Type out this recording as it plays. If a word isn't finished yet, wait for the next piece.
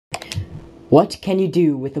What can you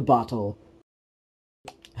do with a bottle?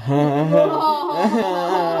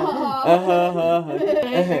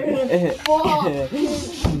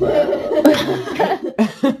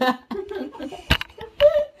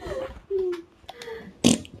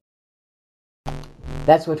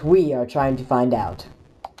 That's what we are trying to find out.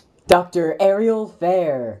 Dr. Arielle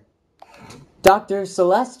Fair, Dr.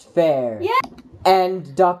 Celeste Fair, yeah,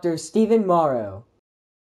 and Dr. Stephen Morrow.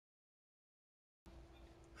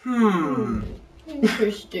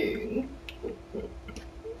 Interesting.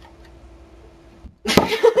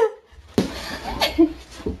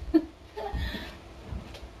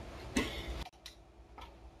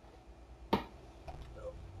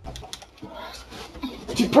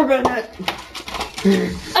 To prevent it.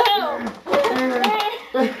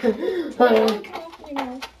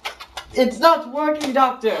 It's not working,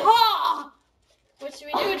 Doctor. Ha! What should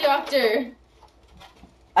we do, Doctor?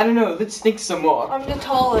 I don't know. Let's think some more. I'm the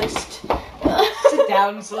tallest. Sit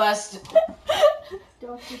down, Celeste.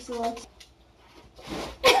 Dr. Celeste.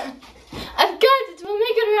 I've got it! We'll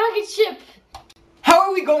make a rocket ship! How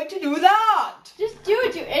are we going to do that? Just do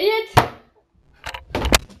it, you idiot!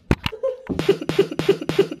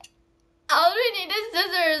 All we need is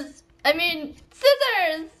scissors! I mean,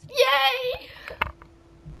 scissors! Yay!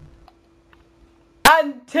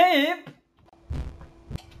 And tape.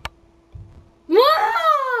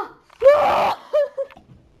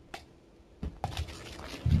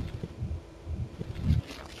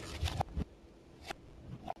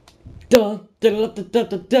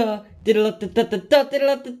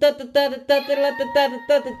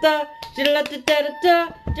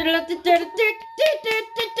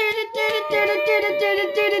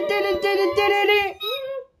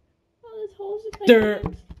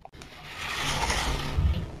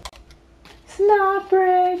 Snack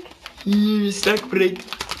break! Snack break.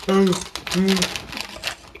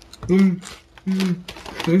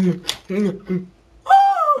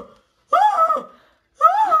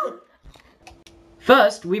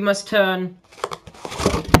 First, we must turn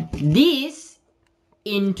this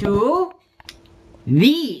into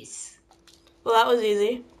this. Well, that was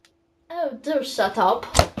easy. Oh, do shut up.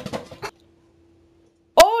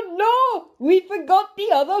 Oh no! We forgot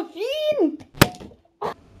the other fiend!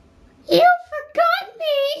 You forgot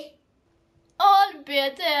me! All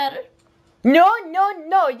better. No,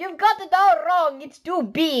 you've got it all wrong. It's too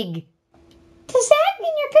big. Does that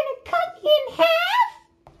mean you're gonna cut me in half?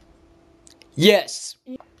 Yes.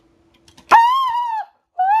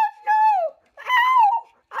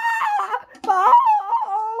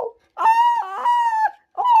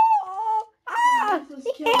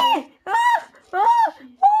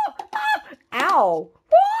 Ow!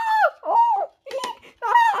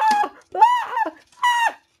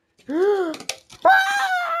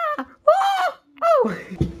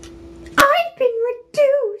 I've been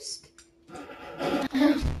reduced.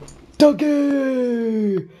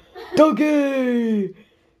 Doggy! Doggy!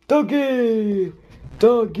 Doggy!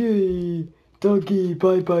 Doggy! Doggy!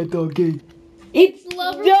 Bye-bye, doggy. It's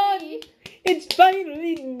Lovely. done! It's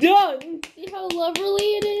finally done! See how lovely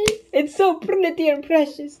it is? It's so pretty and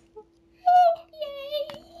precious. Oh,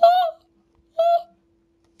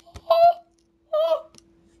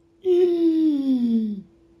 yay!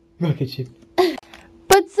 Rocket ship.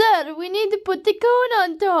 But sir, we need to put the cone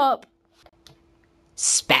on top.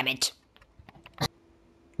 Spam it.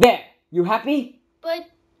 There, you happy? But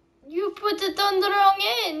you put it on the wrong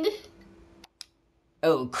end.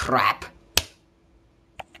 Oh crap.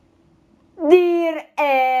 Dear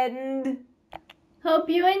end. Hope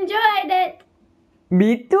you enjoyed it.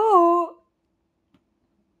 Me too.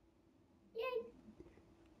 Yay.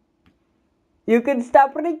 You can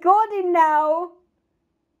stop recording now.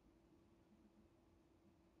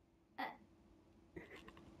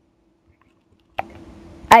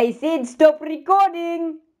 I said stop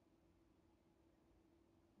recording.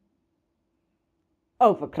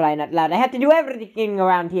 Oh, for crying out loud. I have to do everything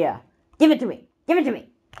around here. Give it to me. Give it to me.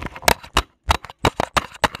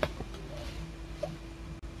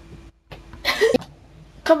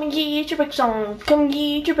 Come and get your breakfast on. Come and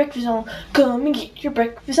get your breakfast on. Come and get your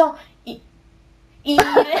breakfast on. Eat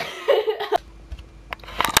it.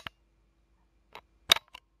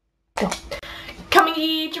 Go. Come and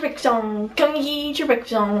get your breakfast on. Come and get your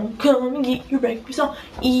breakfast on. Come and get your breakfast on.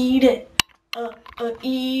 Eat it.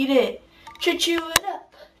 Eat it. Chew it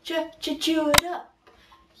up. Chew it up.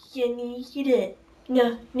 You need it.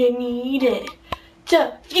 No, need it.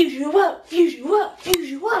 To fuse you up. Fuse you up. Fuse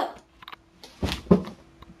you up.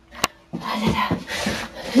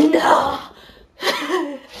 No!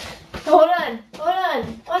 Hold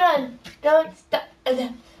on. Don't stop.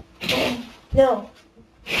 No.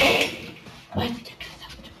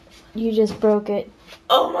 You just broke it.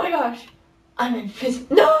 Oh my gosh. I'm in physics.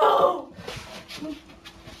 No!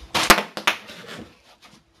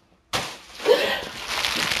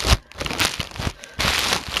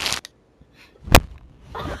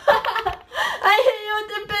 I hit you with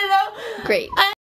the pillow. Great.